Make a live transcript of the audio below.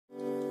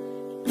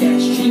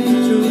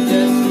dashing through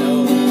the snow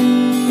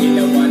in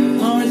a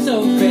one-horse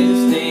open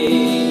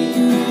sleigh.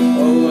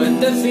 Over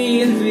the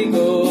fields we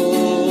go,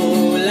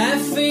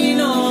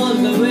 laughing all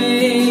the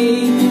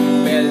way.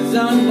 Bells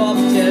on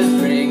bobtails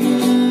ring,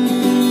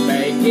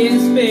 making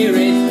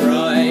spirits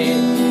bright.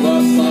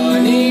 What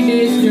fun it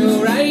is to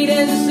ride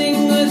and sing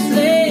a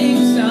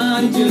sleighing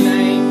song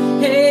tonight.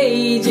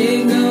 Hey,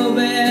 jingle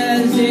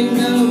bells,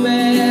 jingle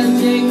bells,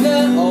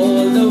 jingle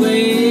all the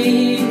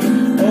way.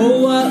 Oh,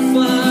 what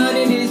fun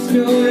it is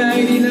to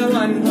ride in a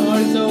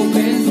one-horse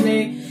open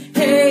sleigh.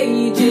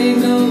 Hey,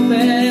 jingle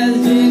bells,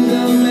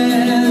 jingle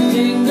bells,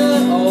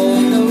 jingle all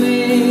the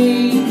way.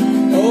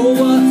 Oh,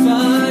 what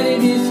fun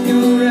it is to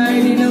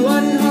ride in a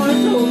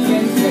one-horse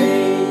open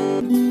sleigh.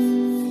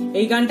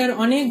 এই গানটার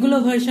অনেকগুলো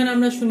version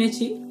আমরা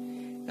শুনেছি।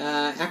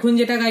 এখন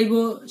যেটা গাইবো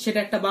সেটা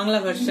একটা বাংলা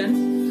ভার্সন,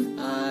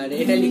 আর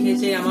এটা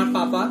লিখেছে আমার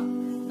পাপা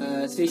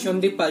শ্রী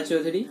সন্দীপ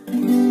পালচৌধুরী।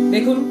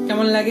 দেখুন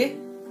কেমন লাগে।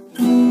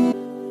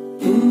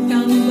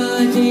 টুংটাং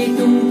বাজে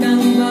টুংটাং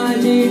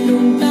বাজে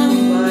টুংটাং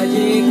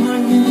বাজে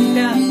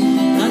ঘন্টা,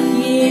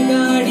 হাঁকিয়ে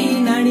গাড়ি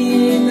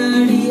নাড়িয়ে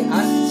নাড়ি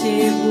আসছে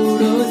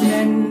বুড়ো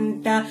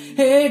ঘন্টা।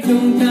 হে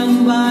টুংটাং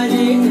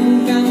বাজে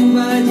টুংটাং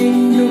বাজে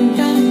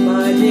টুংটাং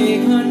বাজে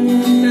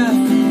ঘন্টা,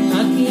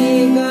 হাঁকিয়ে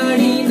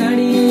গাড়ি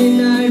নাড়িয়ে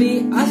নাড়ি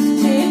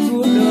আসছে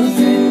বুড়ো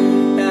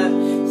ঘন্টা।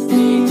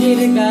 স্টেজের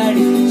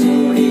গাড়ি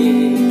চড়ে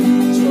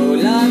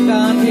ছোলা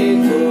কাঁধে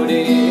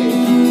করে,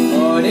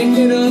 অনেক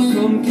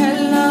রকম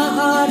খেলনা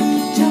আর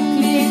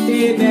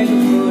চকলেটে ব্যাগ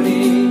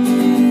ভরে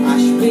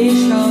আসবে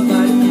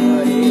সবার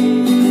ঘরে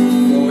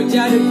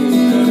মজার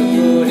ভিতর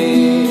করে।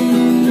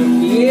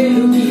 লুকিয়ে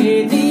লুকিয়ে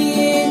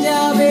দিয়ে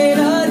যাবে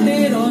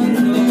রাতের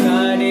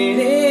অন্ধকারে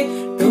রে।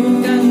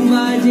 টুংটাং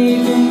বাজে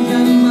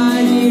টুংটাং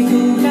বাজে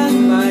টুংটাং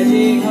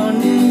বাজে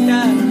ঘন্টা,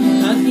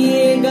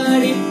 হাঁকিয়ে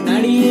গাড়ি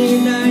নাড়িয়ে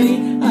নাড়ি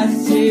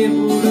আসছে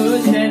বুড়ো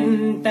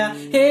সেন্টা।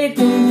 হে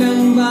টুংটাং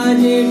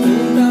বাজে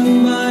টুংটাং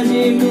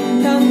বাজে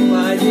টুংটাং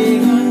বাজে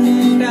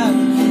ঘন্টা,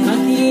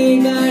 হাঁকিয়ে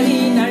গাড়ি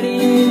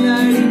নাড়িয়ে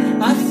নাড়ি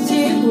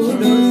আসছে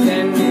বুড়ো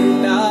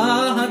সেন্টা।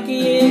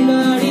 হাঁকিয়ে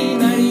গাড়ি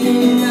নাড়িয়ে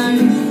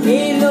নাড়ি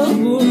এলো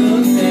বুড়ো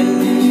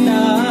সেন্টা,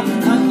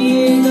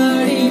 হাঁকিয়ে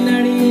গাড়ি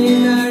নাড়িয়ে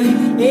নাড়ি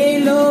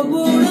এলো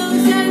বুড়ো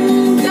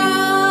সেন্টা।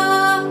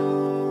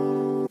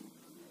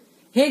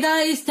 Hey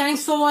guys,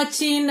 thanks for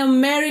watching. A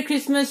Merry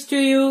Christmas to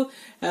you.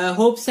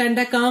 Hope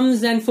Santa comes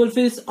and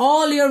fulfills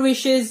all your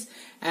wishes,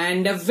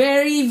 and a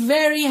very,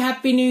 very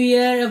happy new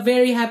year, a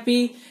very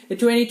happy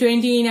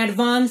 2020 in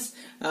advance.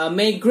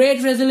 Make great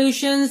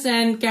resolutions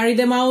and carry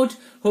them out.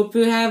 Hope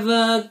you have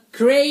a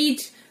great,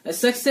 a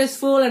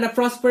successful and a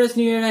prosperous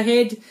new year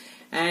ahead.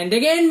 And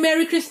again,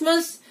 Merry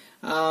Christmas.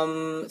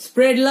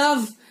 Spread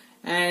love,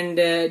 and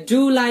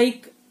do like,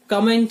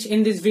 comment in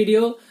this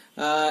video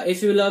if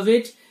you love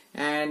it,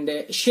 and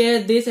share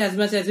this as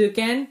much as you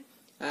can.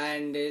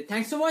 And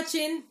thanks for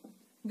watching.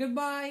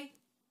 Goodbye.